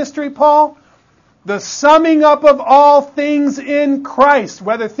of that mystery, Paul? The summing up of all things in Christ,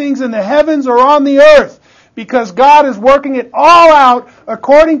 whether things in the heavens or on the earth, because God is working it all out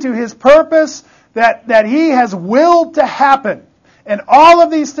according to His purpose that He has willed to happen. And all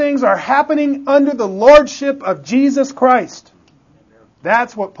of these things are happening under the lordship of Jesus Christ.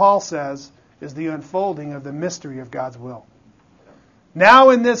 That's what Paul says is the unfolding of the mystery of God's will. Now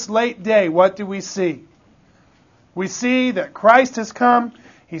in this late day, what do we see? We see that Christ has come.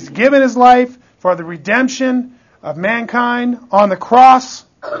 He's given His life for the redemption of mankind on the cross.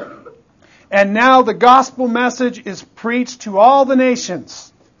 And now the gospel message is preached to all the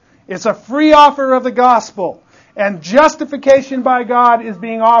nations. It's a free offer of the gospel. And justification by God is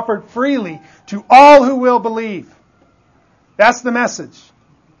being offered freely to all who will believe. That's the message.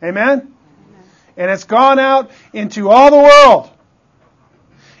 Amen? And it's gone out into all the world.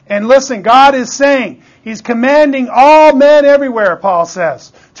 And listen, God is saying, He's commanding all men everywhere, Paul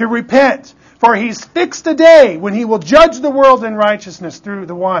says, to repent. For He's fixed a day when He will judge the world in righteousness through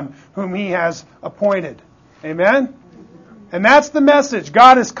the one whom He has appointed. Amen? And that's the message.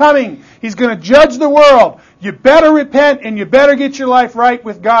 God is coming. He's going to judge the world. You better repent and you better get your life right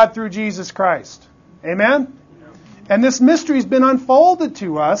with God through Jesus Christ. Amen? And this mystery has been unfolded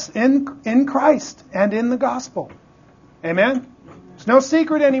to us in Christ and in the gospel. Amen? It's no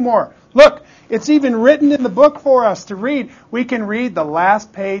secret anymore. Look, It's even written in the book for us to read. We can read the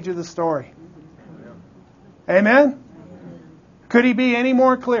last page of the story. Amen? Could he be any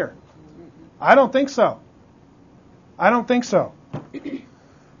more clear? I don't think so. I don't think so.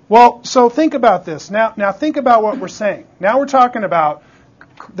 Well, so think about this. Now think about what we're saying. Now we're talking about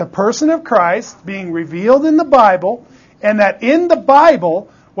the person of Christ being revealed in the Bible, and that in the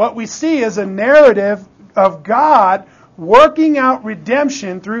Bible, what we see is a narrative of God working out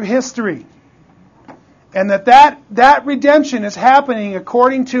redemption through history. And that redemption is happening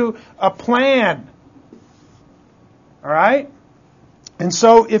according to a plan. All right? And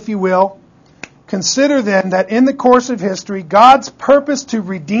so, if you will, consider then that in the course of history, God's purpose to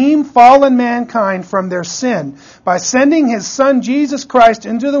redeem fallen mankind from their sin by sending His Son Jesus Christ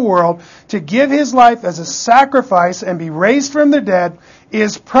into the world to give His life as a sacrifice and be raised from the dead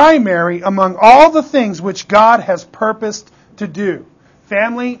is primary among all the things which God has purposed to do.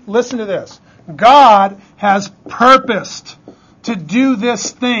 Family, listen to this. God has purposed to do this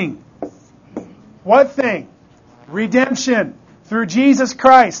thing. What thing? Redemption through Jesus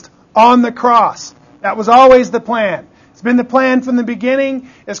Christ on the cross. That was always the plan. It's been the plan from the beginning.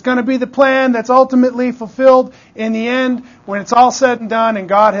 It's going to be the plan that's ultimately fulfilled in the end when it's all said and done and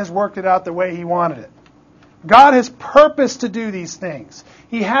God has worked it out the way He wanted it. God has purposed to do these things.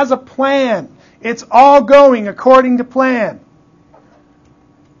 He has a plan. It's all going according to plan.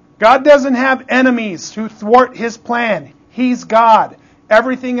 God doesn't have enemies who thwart His plan. He's God.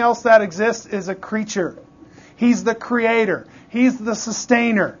 Everything else that exists is a creature. He's the creator. He's the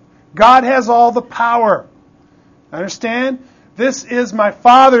sustainer. God has all the power. Understand? This is my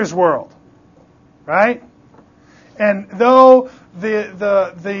Father's world. Right? And though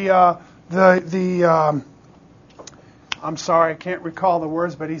I'm sorry, I can't recall the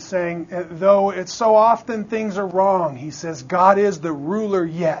words, but he's saying, though it's so often things are wrong, he says, God is the ruler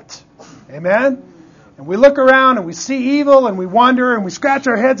yet. Amen? And we look around and we see evil and we wonder and we scratch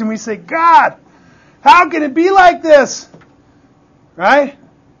our heads and we say, God, how can it be like this? Right?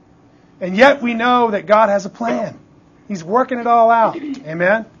 And yet we know that God has a plan. He's working it all out.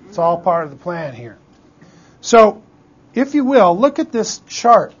 Amen? It's all part of the plan here. So, if you will, look at this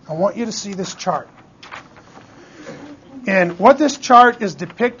chart. I want you to see this chart. And what this chart is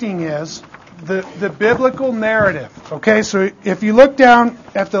depicting is the biblical narrative. Okay, so if you look down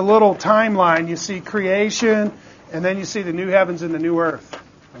at the little timeline, you see creation, and then you see the new heavens and the new earth.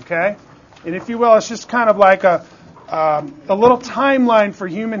 Okay? And if you will, it's just kind of like a little timeline for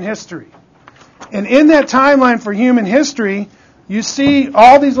human history. And in that timeline for human history, you see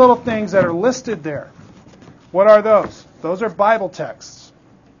all these little things that are listed there. What are those? Those are Bible texts.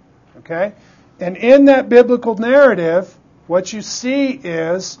 Okay? And in that biblical narrative, what you see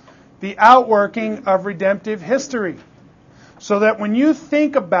is the outworking of redemptive history. So that when you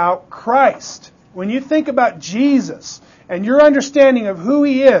think about Christ, when you think about Jesus, and your understanding of who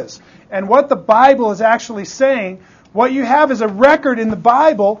He is, and what the Bible is actually saying, what you have is a record in the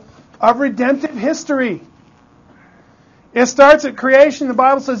Bible of redemptive history. It starts at creation. The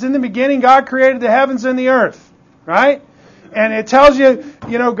Bible says, in the beginning, God created the heavens and the earth. Right? And it tells you,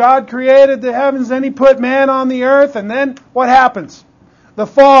 God created the heavens, then He put man on the earth, and then what happens? The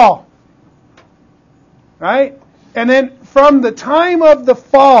fall. Right? And then from the time of the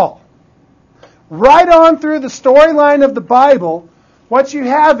fall, right on through the storyline of the Bible, what you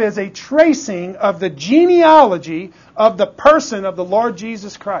have is a tracing of the genealogy of the person of the Lord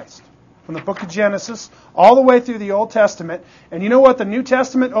Jesus Christ. From the book of Genesis all the way through the Old Testament. And you know what the New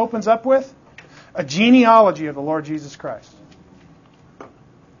Testament opens up with? A genealogy of the Lord Jesus Christ.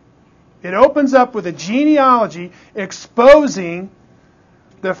 It opens up with a genealogy exposing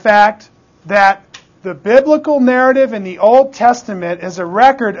the fact that the biblical narrative in the Old Testament is a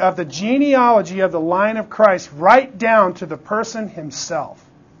record of the genealogy of the line of Christ right down to the person Himself.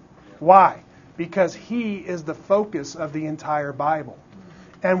 Why? Because He is the focus of the entire Bible.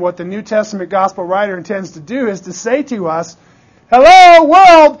 And what the New Testament gospel writer intends to do is to say to us, hello,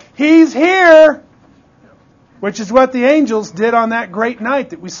 world, He's here! Which is what the angels did on that great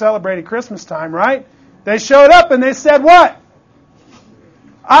night that we celebrated Christmas time, right? They showed up and they said what?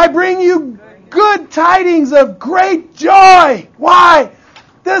 I bring you good tidings of great joy. Why?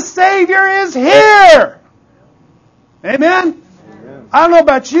 The Savior is here! Amen? Amen. I don't know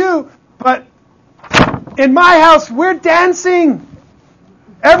about you, but in my house we're dancing.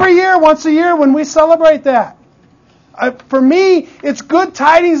 Every year, once a year, when we celebrate that. For me, it's good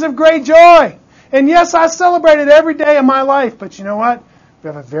tidings of great joy. And yes, I celebrate it every day of my life. But you know what? We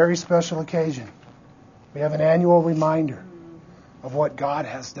have a very special occasion. We have an annual reminder of what God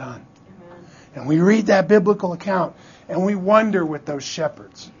has done. And we read that biblical account, and we wonder with those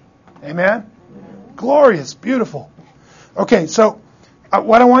shepherds. Amen? Glorious, beautiful. Okay, so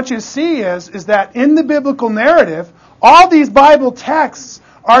what I want you to see is that in the biblical narrative, all these Bible texts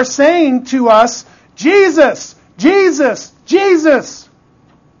are saying to us, Jesus, Jesus, Jesus.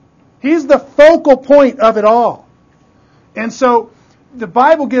 He's the focal point of it all. And so the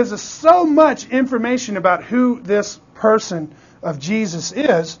Bible gives us so much information about who this person of Jesus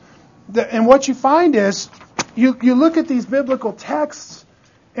is. And what you find is, you look at these biblical texts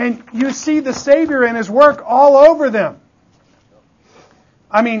and you see the Savior and His work all over them.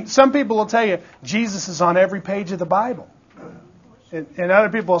 I mean, some people will tell you, Jesus is on every page of the Bible. And other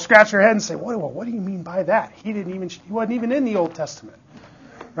people will scratch their head and say, what do you mean by that? He wasn't even in the Old Testament.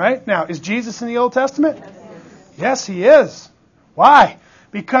 Right? Now, is Jesus in the Old Testament? Yes, He is. Why?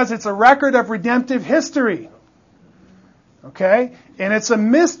 Because it's a record of redemptive history. Okay? And it's a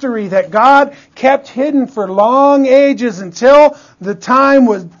mystery that God kept hidden for long ages until the time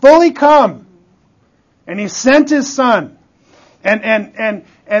was fully come. And He sent His Son. And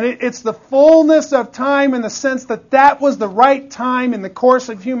it's the fullness of time in the sense that was the right time in the course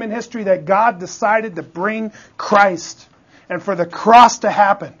of human history that God decided to bring Christ and for the cross to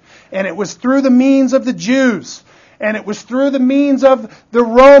happen. And it was through the means of the Jews. And it was through the means of the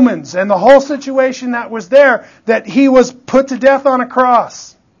Romans and the whole situation that was there that He was put to death on a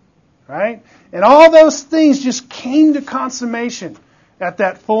cross. Right? And all those things just came to consummation at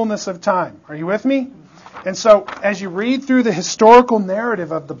that fullness of time. Are you with me? And so, as you read through the historical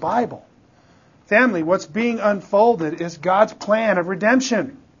narrative of the Bible, family, what's being unfolded is God's plan of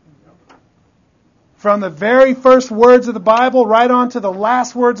redemption. From the very first words of the Bible right on to the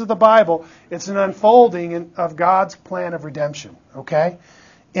last words of the Bible, it's an unfolding of God's plan of redemption. Okay?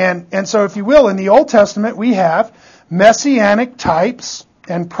 And so, if you will, in the Old Testament, we have messianic types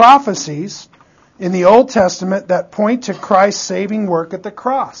and prophecies in the Old Testament that point to Christ's saving work at the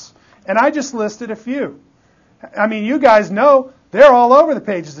cross. And I just listed a few. I mean, you guys know they're all over the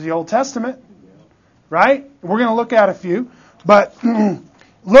pages of the Old Testament. Right? We're going to look at a few. But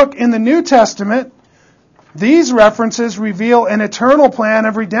look, in the New Testament, these references reveal an eternal plan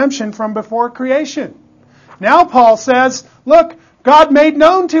of redemption from before creation. Now Paul says, look, God made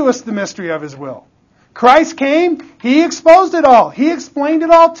known to us the mystery of His will. Christ came, He exposed it all. He explained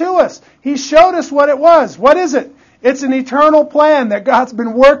it all to us. He showed us what it was. What is it? It's an eternal plan that God's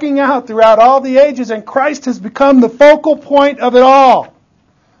been working out throughout all the ages, and Christ has become the focal point of it all.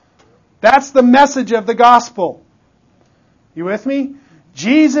 That's the message of the gospel. You with me?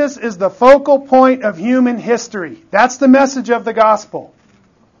 Jesus is the focal point of human history. That's the message of the gospel.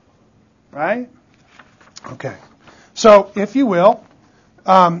 Right? Okay. So, if you will,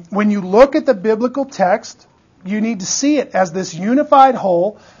 when you look at the biblical text, you need to see it as this unified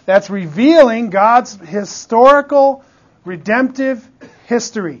whole that's revealing God's historical redemptive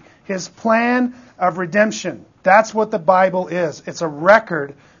history, His plan of redemption. That's what the Bible is. It's a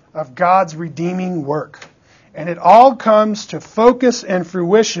record of God's redeeming work. And it all comes to focus and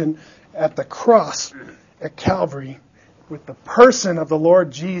fruition at the cross at Calvary with the person of the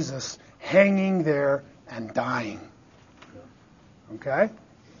Lord Jesus hanging there and dying. Okay?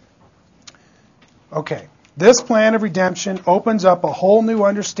 Okay. This plan of redemption opens up a whole new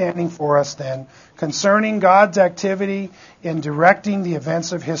understanding for us then concerning God's activity in directing the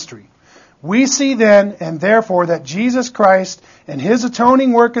events of history. We see then, and therefore, that Jesus Christ and His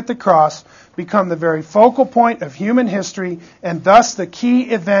atoning work at the cross become the very focal point of human history and thus the key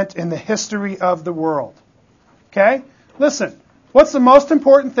event in the history of the world. Okay? Listen, what's the most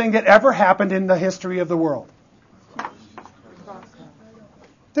important thing that ever happened in the history of the world?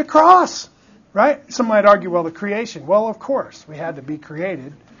 The cross. Right? Some might argue, well, the creation. Well, of course, we had to be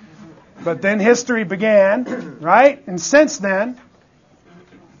created. But then history began, right? And since then,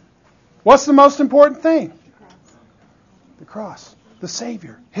 what's the most important thing? The cross. The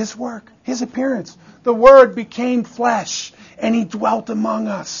Savior. His work. His appearance. The Word became flesh, and He dwelt among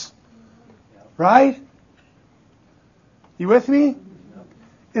us. Right? You with me?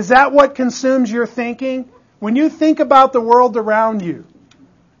 Is that what consumes your thinking? When you think about the world around you,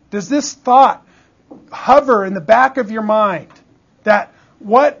 does this thought hover in the back of your mind that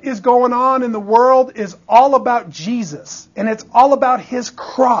what is going on in the world is all about Jesus, and it's all about His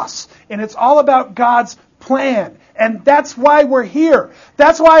cross, and it's all about God's plan, and that's why we're here.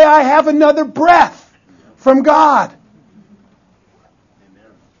 That's why I have another breath from God.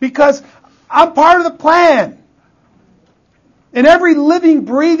 Because I'm part of the plan. And every living,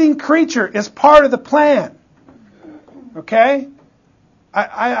 breathing creature is part of the plan. Okay?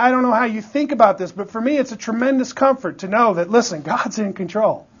 I don't know how you think about this, but for me it's a tremendous comfort to know that, listen, God's in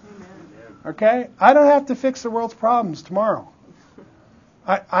control. Okay? I don't have to fix the world's problems tomorrow.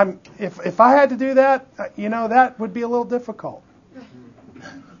 If I had to do that, that would be a little difficult.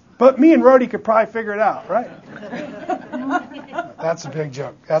 But me and Rhodey could probably figure it out, right? That's a big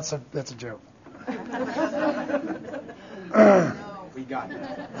joke. That's a joke. We got it.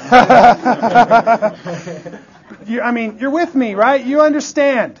 You're with me, right? You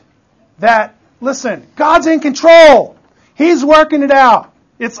understand that, listen, God's in control. He's working it out.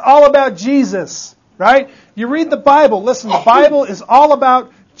 It's all about Jesus, right? You read the Bible. Listen, the Bible is all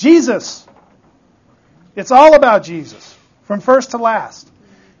about Jesus. It's all about Jesus from first to last.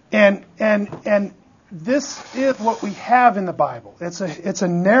 And this is what we have in the Bible. It's a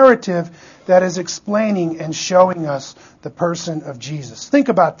narrative that is explaining and showing us the person of Jesus. Think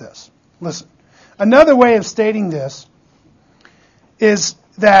about this. Listen. Another way of stating this is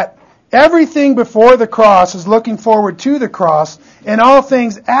that everything before the cross is looking forward to the cross, and all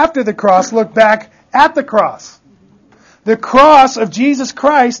things after the cross look back at the cross. The cross of Jesus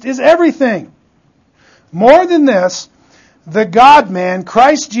Christ is everything. More than this, the God-man,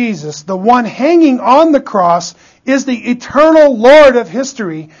 Christ Jesus, the one hanging on the cross, is the eternal Lord of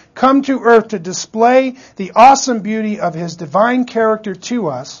history, come to earth to display the awesome beauty of His divine character to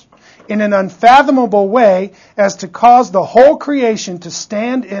us in an unfathomable way, as to cause the whole creation to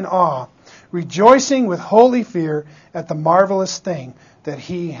stand in awe, rejoicing with holy fear at the marvelous thing that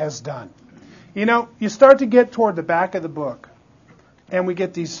He has done. You start to get toward the back of the book, and we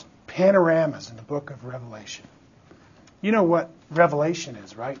get these panoramas in the book of Revelation. You know what Revelation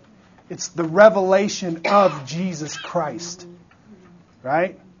is, right? It's the revelation of Jesus Christ,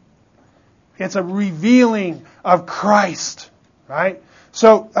 right? It's a revealing of Christ, right?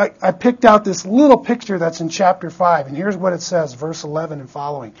 So I picked out this little picture that's in chapter 5, and here's what it says, verse 11 and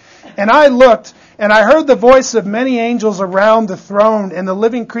following. And I looked, and I heard the voice of many angels around the throne, and the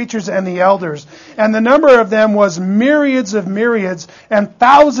living creatures and the elders. And the number of them was myriads of myriads, and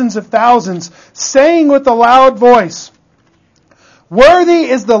thousands of thousands, saying with a loud voice, "Worthy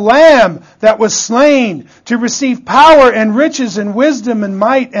is the Lamb that was slain to receive power and riches and wisdom and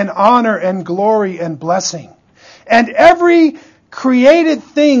might and honor and glory and blessing. And every created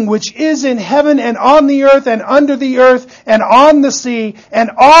thing which is in heaven and on the earth and under the earth and on the sea and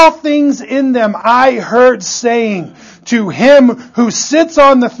all things in them I heard saying, to Him who sits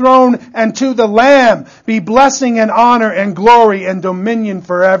on the throne and to the Lamb be blessing and honor and glory and dominion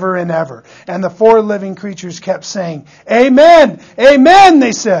forever and ever." And the four living creatures kept saying, "Amen, amen,"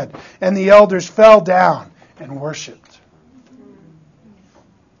 they said. And the elders fell down and worshipped.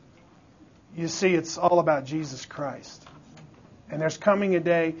 You see, it's all about Jesus Christ. And there's coming a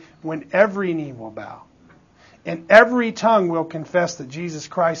day when every knee will bow. And every tongue will confess that Jesus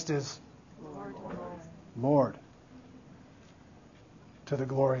Christ is Lord. To the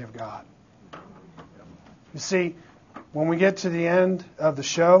glory of God. You see, when we get to the end of the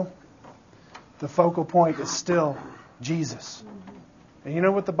show, the focal point is still Jesus. And you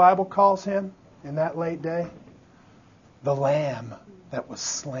know what the Bible calls Him in that late day? The Lamb that was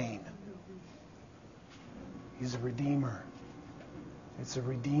slain. He's a Redeemer. It's a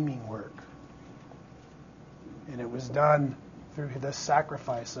redeeming work. And it was done through the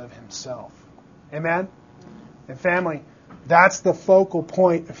sacrifice of Himself. Amen? And family, that's the focal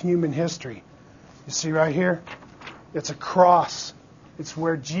point of human history. You see right here? It's a cross. It's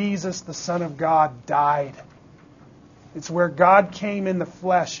where Jesus, the Son of God, died. It's where God came in the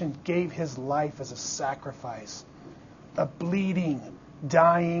flesh and gave His life as a sacrifice. A bleeding,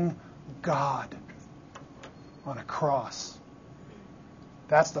 dying God on a cross.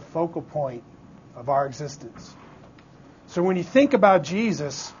 That's the focal point of our existence. So when you think about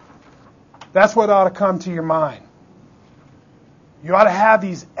Jesus, that's what ought to come to your mind. You ought to have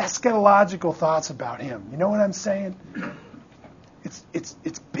these eschatological thoughts about Him. You know what I'm saying?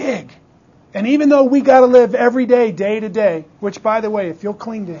 It's big. And even though we got to live every day, day to day, which, by the way, if you'll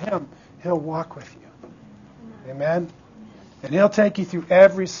cling to Him, He'll walk with you. Amen? And He'll take you through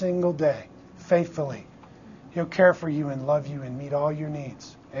every single day, faithfully. He'll care for you and love you and meet all your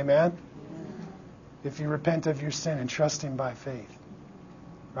needs. Amen? If you repent of your sin and trust Him by faith.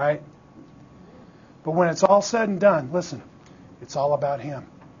 Right? But when it's all said and done, listen, it's all about Him.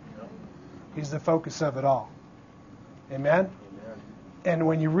 He's the focus of it all. Amen? And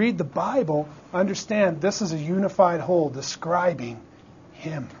when you read the Bible, understand this is a unified whole describing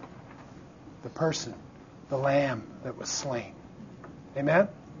Him. The person, the Lamb that was slain. Amen?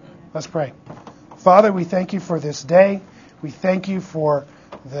 Let's pray. Father, we thank You for this day. We thank You for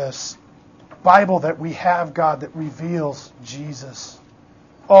this Bible that we have, God, that reveals Jesus.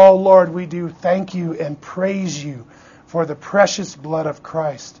 Oh, Lord, we do thank You and praise You for the precious blood of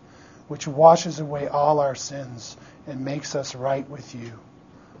Christ, which washes away all our sins and makes us right with You.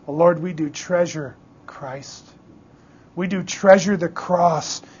 Lord, we do treasure Christ. We do treasure the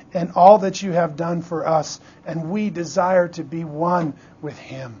cross and all that you have done for us, and we desire to be one with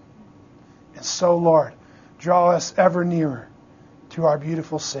him. And so, Lord, draw us ever nearer to our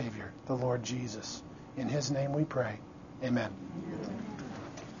beautiful Savior, the Lord Jesus. In his name we pray. Amen.